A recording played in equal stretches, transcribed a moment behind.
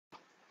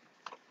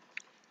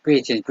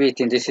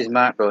Greetings, this is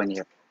Mark Brown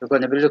here. We're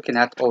going to be looking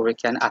at how we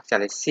can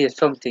actually save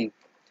something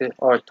to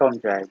our thumb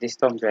drive, this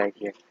thumb drive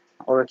here.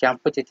 Or we can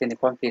put it in the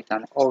computer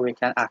and or we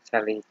can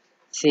actually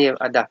save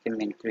a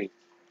document to it.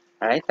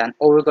 Alright, and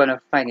how we're going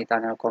to find it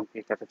on our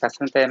computer because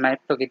sometimes I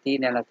might plug it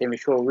in and let me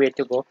show where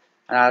to go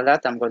and all that.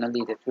 I'm going to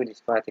lead you through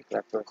this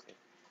particular process.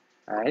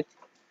 Alright,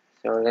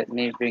 so let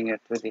me bring you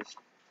to this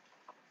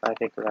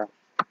particular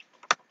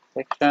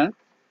section.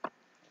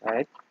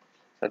 Alright,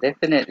 so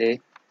definitely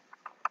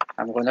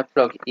I'm going to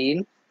plug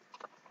in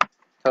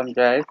thumb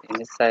drive in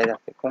the side of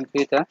the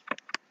computer.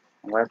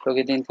 I'm going to plug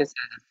it into the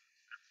side of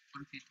the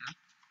computer.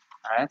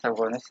 Alright, I'm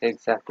going to say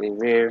exactly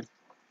where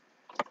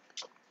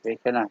we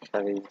can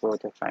actually go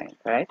to find,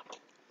 right?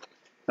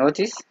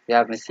 Notice we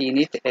haven't seen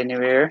it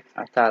anywhere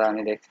at all on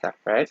the desktop,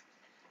 right?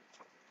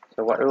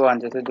 So what we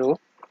wanted to do,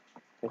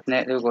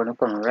 definitely we're going to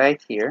come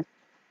right here,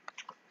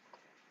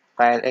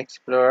 File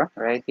Explorer,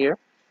 right here.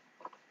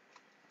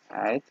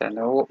 Alright, so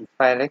now open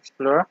File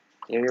Explorer.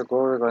 Here you go,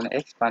 we're going to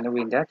expand the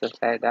window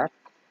just like that.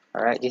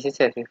 Alright, this is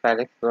set with File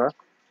Explorer.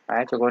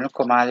 Alright, we're going to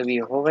come all the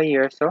way over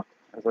here, so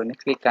we're going to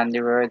click on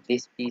the word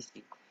this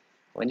PC.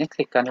 When you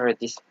click on the word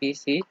this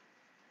PC,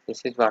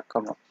 this is what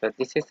comes up. So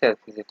this itself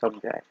is a thumb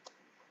drive.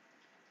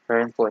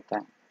 Very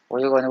important.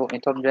 What you're going to open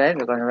the thumb drive,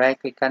 you're going to right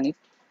click on it.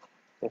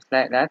 Just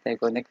like that, you're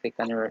going to click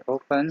on the word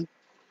open.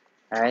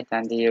 Alright,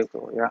 and there you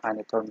go. You're on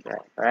the thumb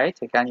drive. Alright,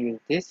 you can use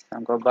this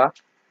and go back.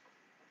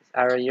 This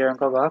arrow here and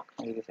go back.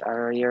 Use this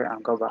arrow here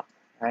and go back.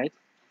 Right?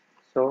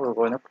 So we're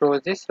going to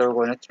close this. So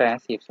we're going to try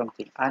and save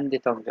something on the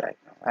thumb drive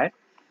now. Right?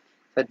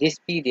 So this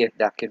PDF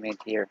document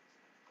here.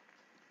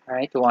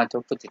 Alright, we want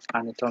to put it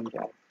on the thumb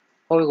drive.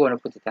 How are we going to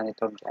put it on the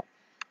thumb drive?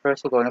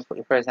 First, we're going to put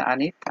the person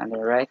on it and then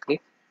right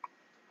click.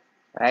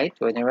 Right,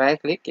 when you right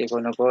click, you're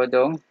going to go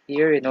down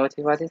here. You notice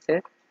what it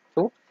says?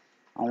 To,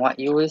 and what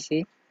you will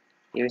see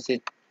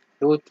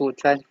Bluetooth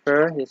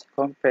transfer, it's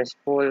compressed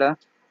folder,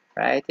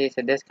 right? It's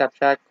a desktop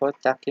shortcut,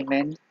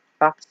 document,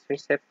 fax,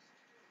 receipt,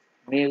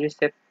 mail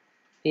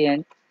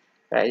recipient,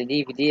 right?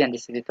 The DVD, and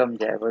this is the thumb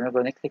drive. We're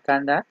going to click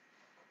on that.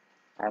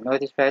 And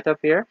notice right up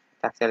here,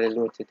 it actually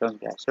loads the thumb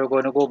drive. So we're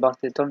going to go back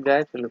to the thumb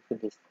drive to look for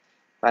this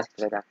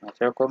particular document.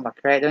 So we'll come back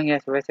right down here,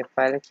 so where's the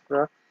File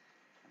Explorer?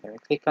 And we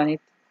click on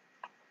it.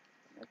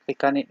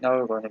 Click on it now,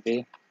 we're going to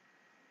be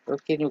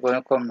looking, we're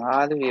going to come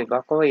all the way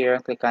back over here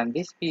and click on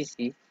this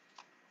PC,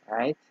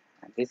 right?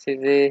 And this is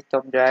the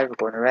thumb drive. We're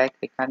going to right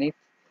click on it.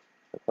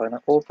 We're going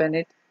to open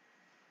it,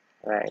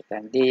 right?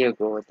 And there you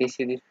go. This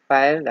is the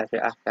file that we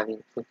actually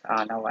put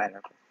on a while ago,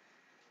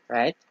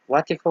 right?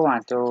 What if we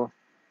want to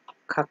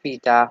copy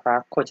it off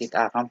or cut it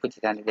off and put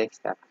it on the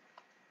desktop?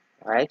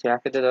 Right? You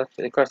have to do that.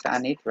 Put the cursor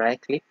on it,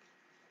 right click.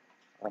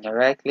 On the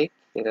right click,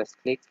 you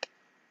just click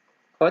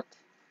cut.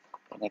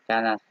 And you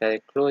can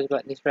actually close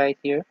this right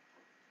here.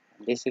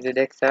 And this is the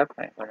desktop.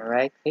 I'm going to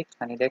right click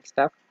on the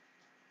desktop.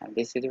 And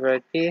this is the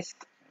word paste.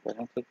 I'm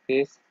going to click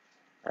paste.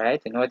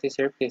 Alright, you notice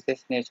here paste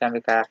destination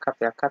because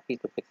I copy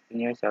to put it in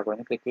here, so I'm going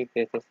to click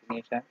replace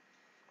destination.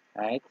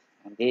 Right,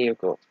 and there you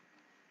go.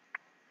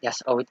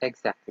 That's how it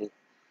exactly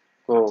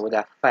go with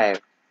that file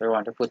you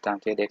want to put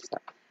onto your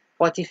desktop.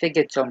 What if you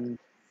get some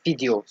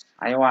videos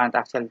and you want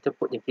actually to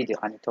put the video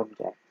on the thumb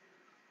drive?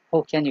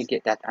 How can you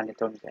get that on the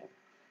thumb drive?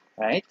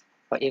 Right?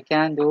 What you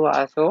can do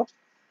also,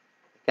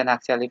 you can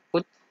actually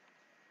put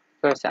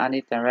cursor on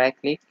it and right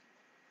click.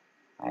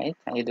 Right,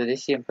 and you do the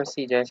same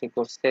procedure as you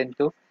go send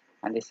to,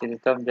 and this is the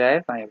thumb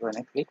drive, and you're going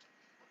to click.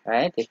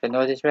 Right, if you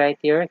notice right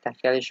here, it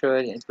actually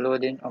shows it's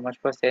loading how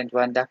much percent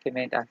one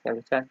document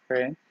actually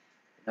transferring.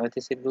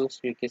 Notice the blue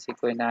streak is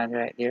going on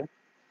right there.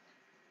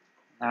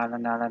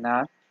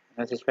 Now.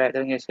 Notice right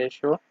down here says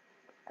show.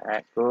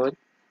 Alright, good.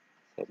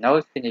 So now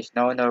it's finished.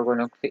 Now we're going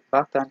to click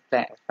back on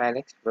File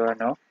Explorer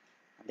now.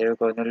 And then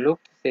we're going to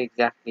look to see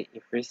exactly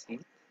if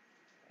received.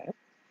 Right.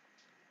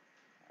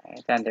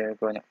 Right, and then we're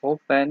going to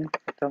open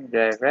the thumb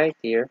drive right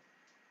here.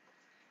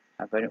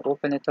 I'm going to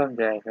open the thumb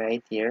drive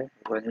right here.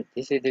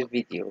 This is the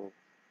video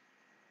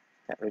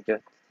that we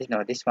just,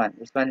 this one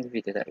is the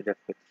video that we just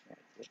put right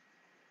here.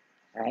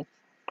 Right.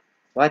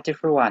 What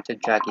if we want to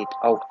drag it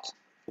out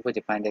to put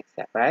it on the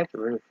desktop, right?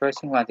 The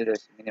first thing we want to do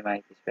is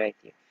minimize this right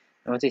here.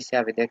 Notice you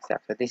have a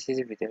desktop, so this is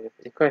the video. You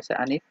put the cursor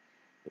on it,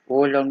 you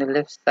hold on the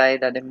left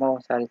side of the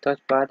mouse or the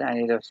touchpad, and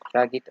you just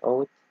drag it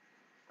out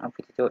and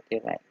put it out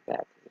there like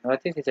that. You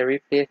notice it's a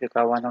replace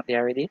because one out there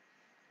already.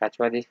 That's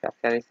why this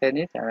actually send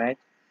it, alright?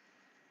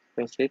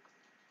 Push it,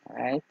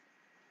 alright?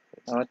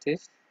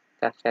 Notice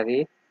it's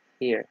actually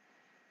here.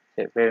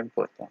 So very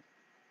important.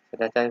 So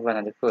that is one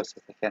of the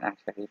processes you can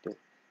actually do,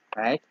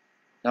 right?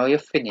 Now you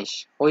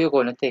finish. How you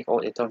going to take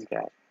out the thumb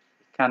drive?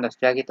 You can't just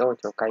drag it out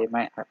because you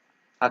might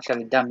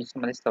actually damage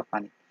some of the stuff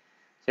on it.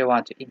 So you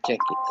want to eject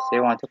it. So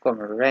you want to come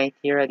right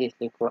here at this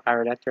little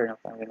arrow that turn up.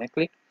 I'm going to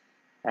click.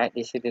 Right,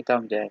 this is the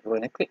thumb drive. We're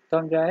going to click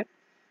thumb drive.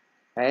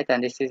 Right,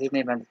 and this is the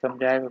name of the thumb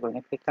drive. We're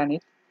going to click on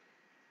it.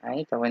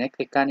 Right, and when you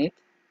click on it,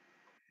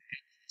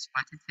 it's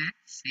what it says.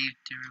 Save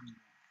to remove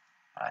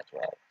hard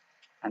drive.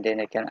 And then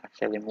you can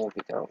actually move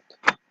it out.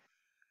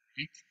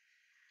 Right.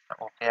 I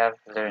hope you have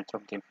learned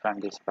something from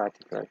this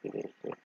particular video.